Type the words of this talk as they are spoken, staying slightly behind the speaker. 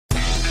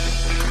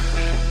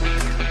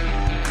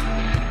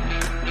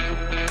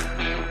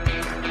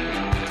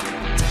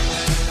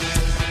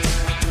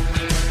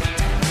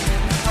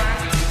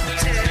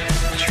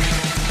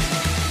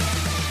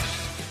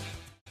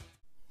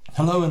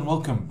Hello and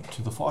welcome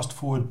to the Fast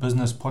Forward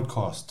Business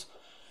Podcast.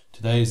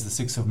 Today is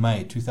the 6th of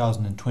May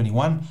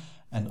 2021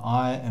 and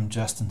I am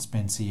Justin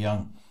Spencer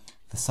Young.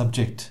 The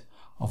subject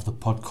of the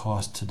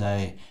podcast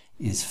today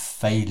is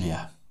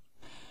failure.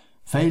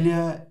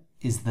 Failure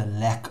is the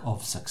lack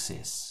of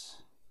success.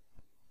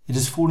 It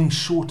is falling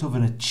short of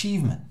an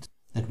achievement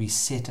that we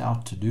set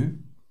out to do.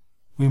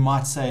 We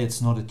might say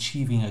it's not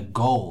achieving a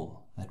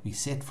goal that we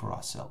set for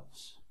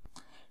ourselves.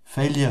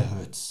 Failure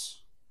hurts.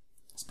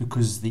 It's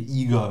because the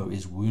ego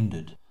is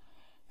wounded.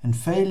 And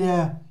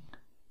failure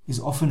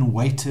is often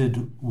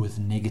weighted with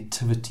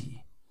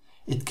negativity.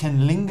 It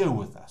can linger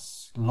with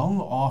us long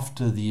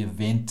after the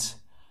event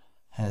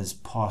has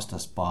passed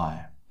us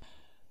by.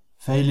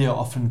 Failure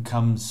often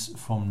comes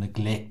from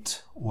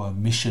neglect or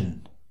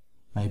omission.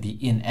 Maybe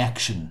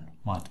inaction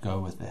might go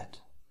with that.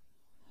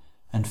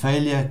 And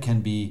failure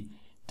can be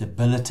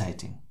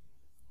debilitating,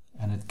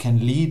 and it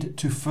can lead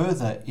to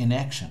further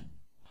inaction.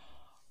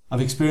 I've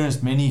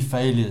experienced many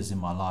failures in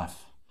my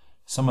life.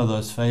 Some of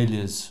those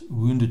failures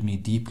wounded me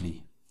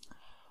deeply.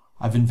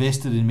 I've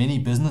invested in many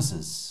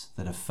businesses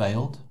that have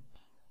failed.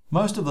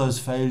 Most of those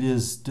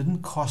failures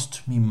didn't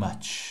cost me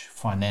much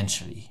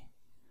financially,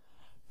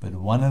 but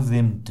one of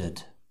them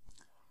did.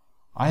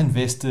 I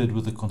invested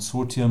with a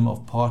consortium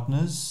of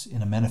partners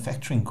in a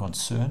manufacturing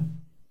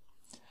concern,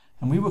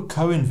 and we were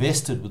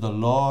co-invested with a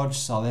large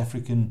South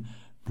African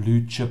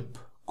blue chip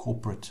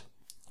corporate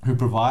who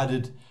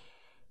provided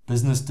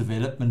business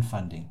development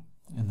funding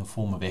in the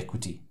form of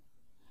equity.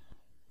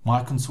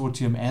 My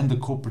consortium and the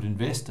corporate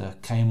investor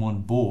came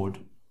on board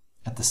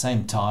at the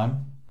same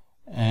time,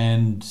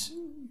 and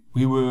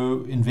we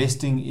were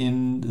investing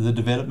in the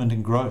development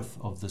and growth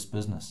of this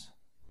business.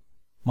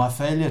 My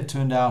failure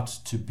turned out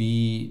to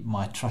be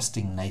my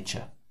trusting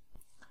nature.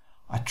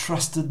 I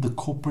trusted the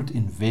corporate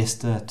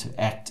investor to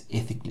act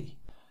ethically,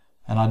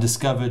 and I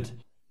discovered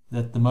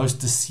that the most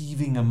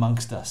deceiving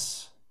amongst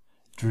us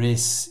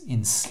dress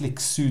in slick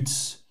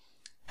suits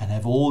and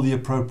have all the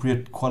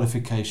appropriate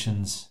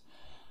qualifications,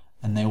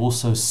 and they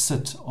also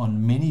sit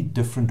on many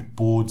different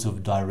boards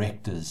of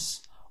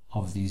directors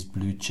of these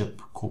blue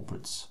chip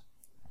corporates.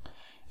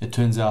 It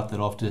turns out that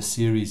after a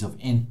series of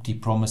empty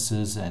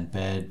promises and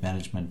bad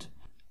management,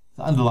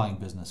 the underlying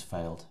business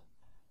failed,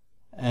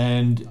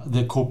 and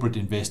the corporate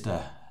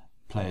investor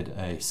played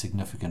a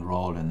significant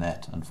role in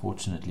that,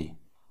 unfortunately.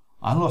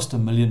 I lost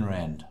R1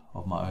 million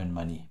of my own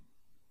money.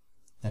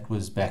 That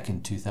was back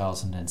in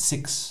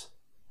 2006.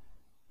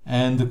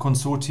 And the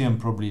consortium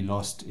probably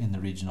lost in the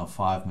region of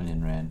R5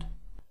 million.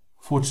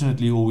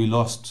 Fortunately, all we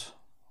lost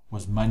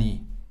was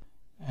money,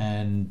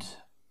 and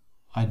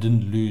I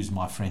didn't lose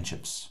my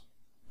friendships,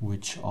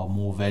 which are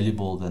more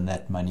valuable than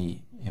that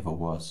money ever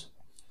was.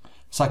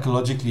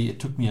 Psychologically, it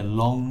took me a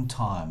long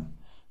time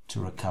to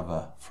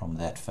recover from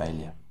that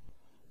failure.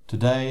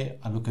 Today,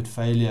 I look at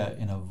failure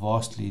in a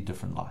vastly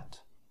different light.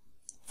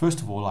 First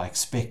of all, I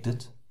expect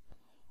it,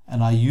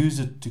 and I use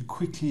it to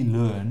quickly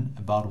learn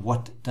about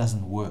what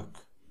doesn't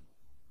work.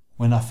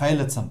 When I fail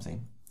at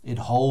something, it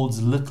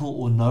holds little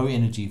or no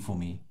energy for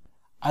me,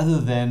 other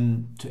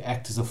than to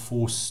act as a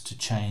force to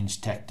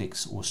change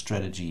tactics or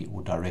strategy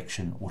or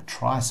direction or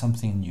try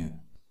something new.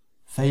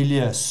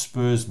 Failure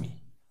spurs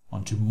me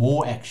onto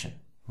more action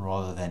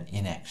rather than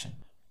inaction.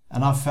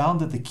 And I've found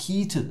that the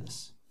key to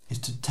this is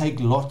to take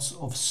lots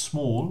of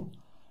small,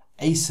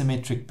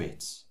 asymmetric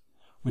bets,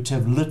 which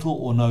have little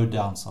or no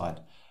downside,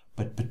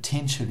 but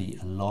potentially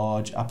a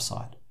large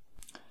upside.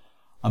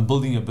 I'm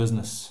building a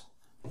business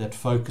that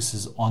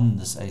focuses on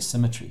this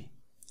asymmetry.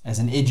 As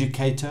an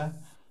educator,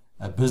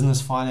 a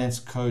business finance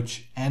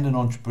coach, and an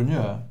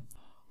entrepreneur,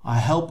 I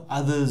help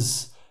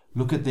others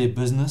look at their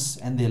business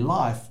and their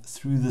life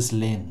through this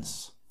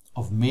lens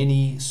of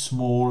many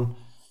small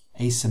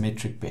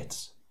asymmetric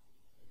bets.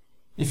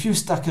 If you're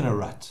stuck in a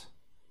rut,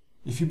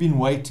 if you've been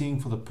waiting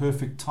for the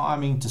perfect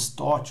timing to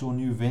start your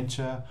new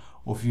venture,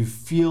 or if you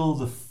feel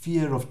the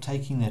fear of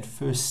taking that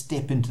first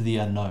step into the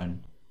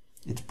unknown,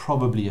 it's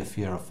probably a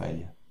fear of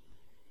failure.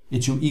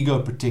 It's your ego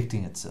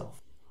protecting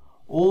itself.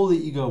 All the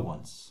ego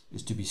wants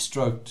is to be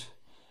stroked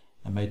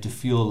and made to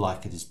feel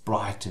like it is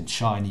bright and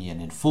shiny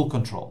and in full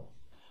control.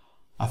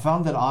 I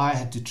found that I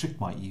had to trick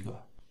my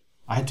ego.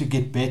 I had to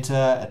get better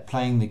at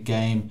playing the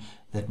game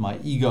that my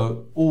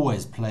ego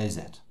always plays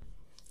at.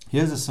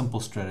 Here's a simple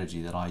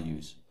strategy that I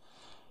use.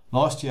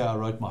 Last year I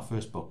wrote my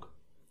first book.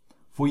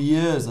 For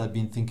years I'd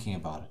been thinking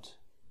about it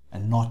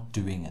and not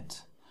doing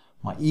it.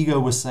 My ego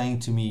was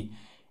saying to me,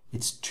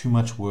 it's too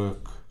much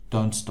work,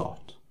 don't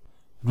start.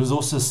 It was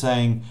also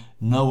saying,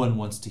 no one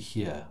wants to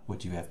hear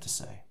what you have to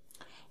say.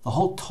 The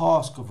whole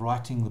task of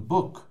writing the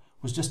book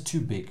was just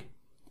too big.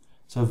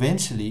 So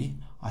eventually,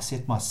 I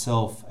set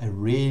myself a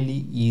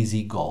really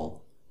easy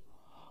goal.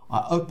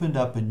 I opened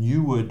up a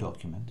new Word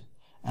document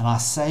and I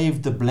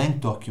saved the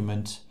blank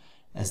document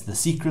as The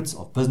Secrets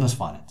of Business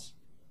Finance.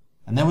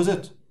 And that was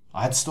it.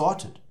 I had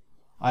started.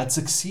 I had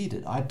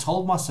succeeded. I had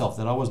told myself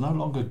that I was no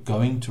longer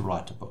going to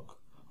write a book.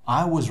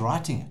 I was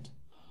writing it.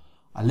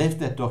 I left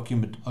that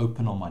document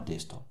open on my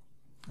desktop.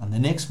 And the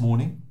next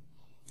morning,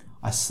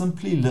 I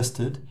simply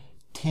listed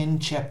 10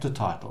 chapter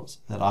titles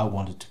that I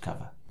wanted to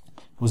cover.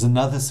 It was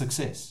another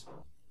success.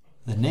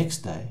 The next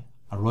day,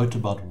 I wrote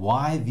about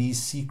why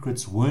these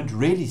secrets weren't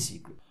really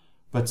secret,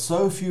 but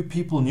so few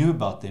people knew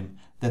about them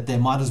that they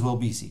might as well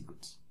be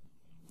secrets.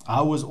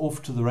 I was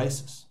off to the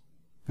races.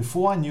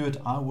 Before I knew it,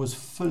 I was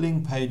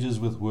filling pages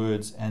with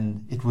words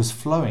and it was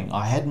flowing.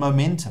 I had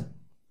momentum.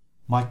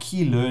 My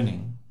key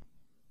learning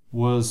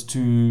was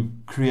to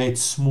create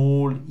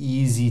small,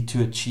 easy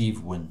to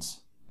achieve wins.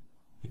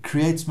 It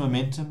creates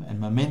momentum, and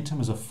momentum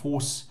is a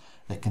force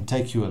that can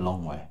take you a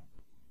long way.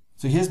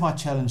 So here's my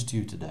challenge to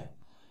you today,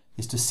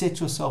 is to set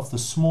yourself the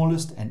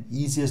smallest and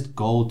easiest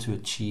goal to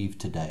achieve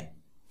today.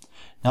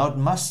 Now it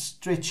must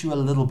stretch you a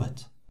little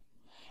bit,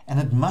 and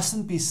it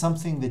mustn't be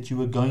something that you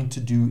are going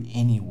to do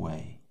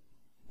anyway.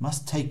 It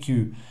must take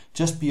you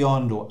just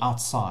beyond or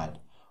outside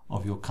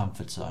of your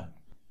comfort zone.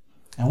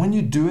 And when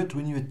you do it,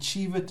 when you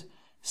achieve it,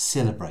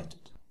 celebrate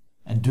it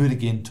and do it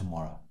again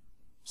tomorrow.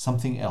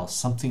 Something else,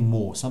 something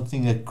more,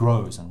 something that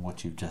grows on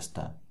what you've just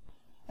done.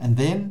 And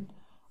then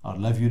I'd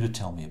love you to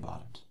tell me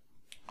about it.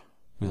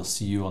 We'll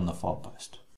see you on the far post.